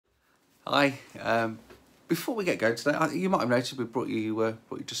Hi. Before we get going today, you might have noticed we brought you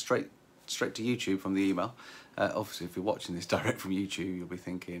just straight to YouTube from the email. Obviously, if you're watching this direct from YouTube, you'll be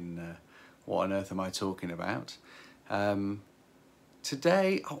thinking, "What on earth am I talking about?"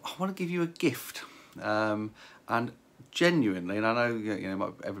 Today, I want to give you a gift, and genuinely, and I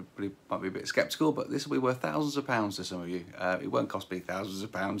know everybody might be a bit sceptical, but this will be worth thousands of pounds to some of you. It won't cost me thousands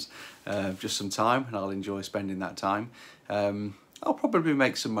of pounds, just some time, and I'll enjoy spending that time. I'll probably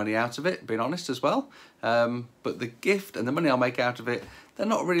make some money out of it, being honest as well. But the gift and the money I'll make out of it, they're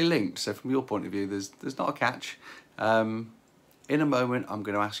not really linked. So from your point of view, there's not a catch. In a moment, I'm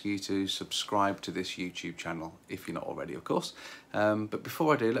going to ask you to subscribe to this YouTube channel, if you're not already, of course. But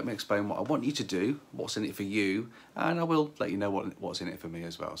before I do, let me explain what I want you to do, what's in it for you, and I will let you know what's in it for me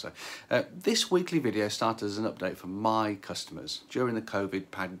as well. So this weekly video started as an update for my customers. During the COVID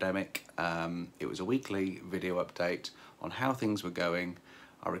pandemic, it was a weekly video update on how things were going.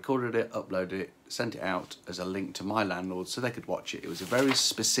 I recorded it, uploaded it, sent it out as a link to my landlords so they could watch it. It was a very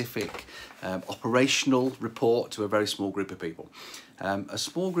specific operational report to a very small group of people. A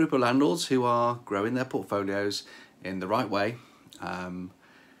small group of landlords who are growing their portfolios in the right way. The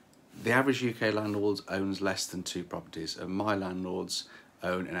average UK landlord owns less than 2 properties, and my landlords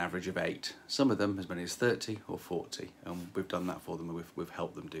own an average of 8. Some of them as many as 30 or 40, and we've done that for them, and we've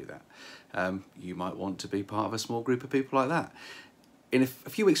helped them do that. You might want to be part of a small group of people like that. In a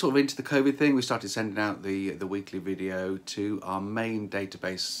few weeks sort of into the COVID thing, we started sending out the weekly video to our main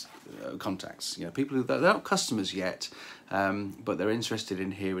database contacts. You know, people who they're not customers yet, but they're interested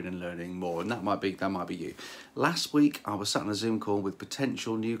in hearing and learning more, and that might be you. Last week, I was sat on a Zoom call with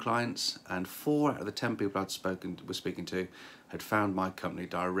potential new clients, and 4 out of the 10 people I'd was speaking to had found my company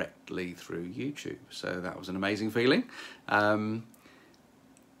directly through YouTube. So that was an amazing feeling. I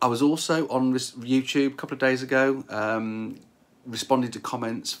was also on YouTube a couple of days ago, responding to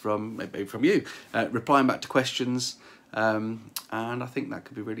comments from maybe from you, replying back to questions, and I think that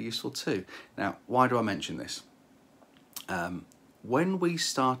could be really useful too. Now, why do I mention this? When we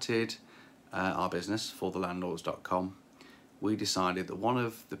started our business, forthelandlords.com, we decided that one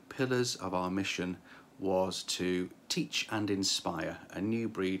of the pillars of our mission was to teach and inspire a new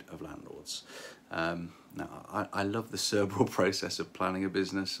breed of landlords. Now, I love the cerebral process of planning a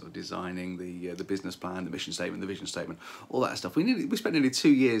business, or designing the business plan, the mission statement, the vision statement, all that stuff. We spent nearly 2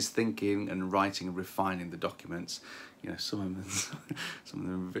 years thinking and writing and refining the documents. You know, some of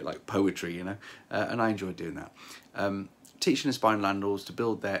them are a bit like poetry, you know, and I enjoy doing that. Teaching and inspiring landlords to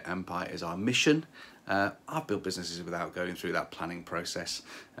build their empire is our mission. I've built businesses without going through that planning process.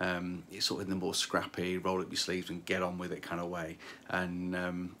 It's sort of in the more scrappy, roll up your sleeves and get on with it kind of way. And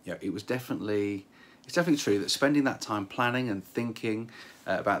yeah, it's definitely true that spending that time planning and thinking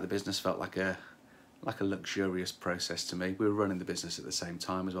about the business felt like a luxurious process to me. We were running the business at the same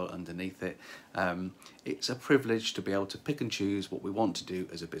time as well underneath it. It's a privilege to be able to pick and choose what we want to do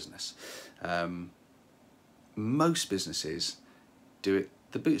as a business. Most businesses do it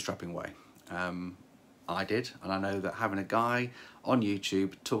the bootstrapping way. I did, and I know that having a guy on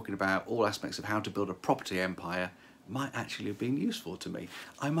YouTube talking about all aspects of how to build a property empire might actually have been useful to me.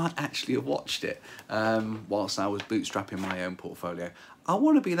 I might actually have watched it whilst I was bootstrapping my own portfolio. I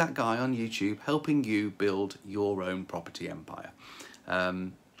want to be that guy on YouTube helping you build your own property empire.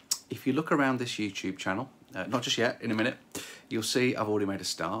 If you look around this YouTube channel, not just yet, in a minute, you'll see I've already made a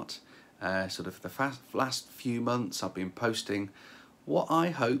start. Sort of the last few months I've been posting what I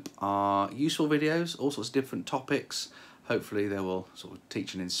hope are useful videos, all sorts of different topics. Hopefully they will sort of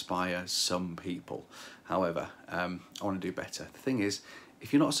teach and inspire some people. However, I want to do better. The thing is,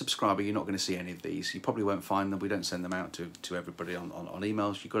 if you're not a subscriber, you're not going to see any of these. You probably won't find them. We don't send them out to everybody on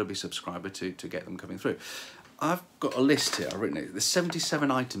emails. You've got to be a subscriber to get them coming through. I've got a list here, I've written it. There's 77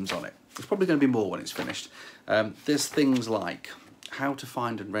 items on it. There's probably going to be more when it's finished. There's things like how to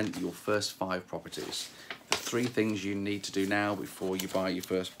find and rent your first 5 properties. The 3 things you need to do now before you buy your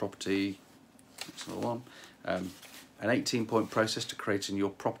first property. That's another one. An 18-point process to creating your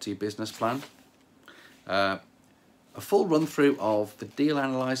property business plan. A full run-through of the deal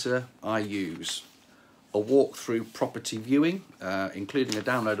analyzer I use. A walk-through property viewing, including a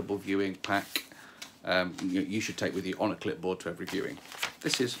downloadable viewing pack you should take with you on a clipboard to every viewing.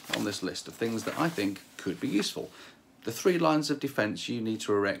 This is on this list of things that I think could be useful. The 3 lines of defence you need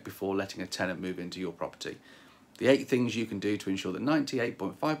to erect before letting a tenant move into your property. The 8 things you can do to ensure that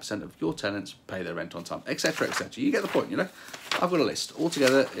 98.5% of your tenants pay their rent on time, etc, etc. You get the point, you know? I've got a list.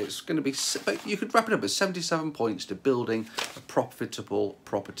 Altogether, it's going to be, but you could wrap it up as 77 points to building a profitable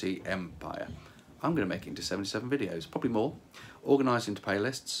property empire. I'm going to make it into 77 videos, probably more. Organised into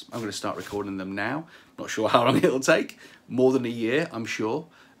playlists. I'm going to start recording them now. Not sure how long it'll take. More than a year, I'm sure.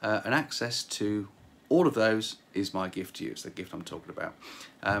 and access to all of those is my gift to you. It's the gift I'm talking about.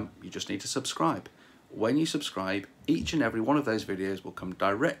 You just need to subscribe. When you subscribe, each and every one of those videos will come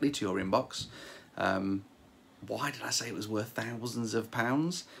directly to your inbox. Why did I say it was worth thousands of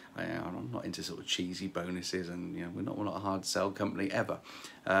pounds? I'm not into sort of cheesy bonuses, and you know, we're not a hard sell company ever.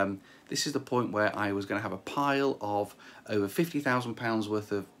 This is the point where I was going to have a pile of over £50,000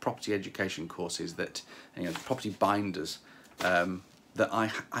 worth of property education courses that, you know, property binders that I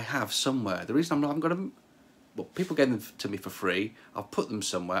have somewhere. The reason I'm going to, well, people gave them to me for free. I've put them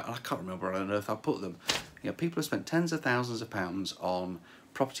somewhere, and I can't remember where on earth I put them. You know, people have spent tens of thousands of pounds on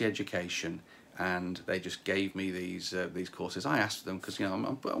property education, and they just gave me these courses. I asked them because, you know, I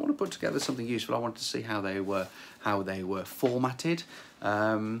want to put together something useful. I wanted to see how they were formatted.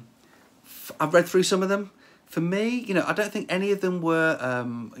 I've read through some of them. For me, you know, I don't think any of them were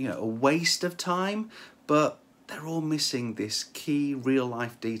you know, a waste of time, but they're all missing this key real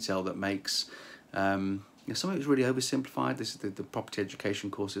life detail that makes you know, some of it's really oversimplified. This is the property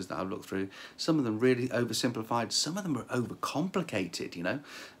education courses that I've looked through. Some of them really oversimplified. Some of them are overcomplicated, you know.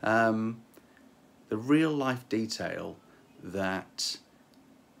 The real life detail that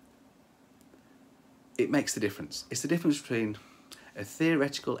it makes the difference. It's the difference between a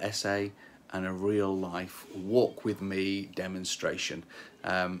theoretical essay and a real life walk with me demonstration.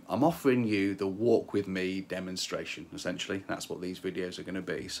 I'm offering you the walk with me demonstration, essentially. That's what these videos are going to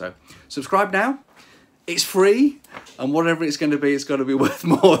be. So subscribe now. It's free, and whatever it's going to be, it's got to be worth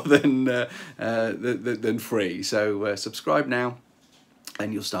more than free. So subscribe now,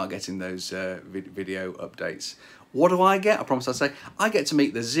 and you'll start getting those video updates. What do I get? I promise I'll say, I get to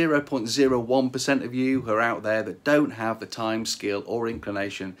meet the 0.01% of you who are out there that don't have the time, skill or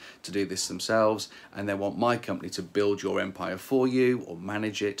inclination to do this themselves, and they want my company to build your empire for you or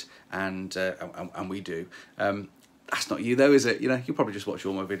manage it, and we do. That's not you though, is it? You know, you probably just watch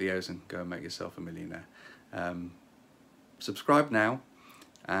all my videos and go and make yourself a millionaire. Subscribe now,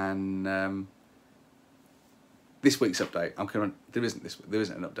 and this week's update, there isn't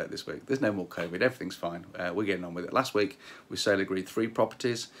an update this week. There's no more COVID. Everything's fine. We're getting on with it. Last week we sale agreed 3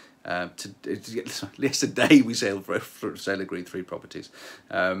 properties. Yesterday we sale agreed 3 properties.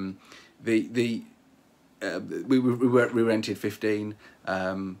 We rented 15.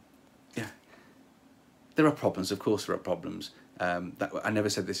 Yeah, there are problems. Of course, there are problems. I never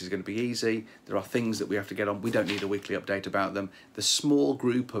said this is going to be easy. There are things that we have to get on. We don't need a weekly update about them. The small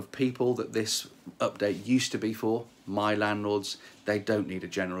group of people that this update used to be for, my landlords, they don't need a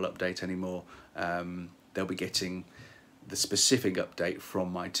general update anymore. They'll be getting the specific update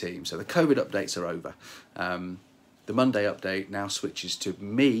from my team. So the COVID updates are over. The Monday update now switches to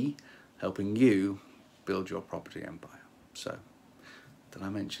me helping you build your property empire. So, did I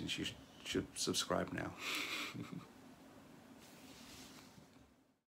mention you should subscribe now?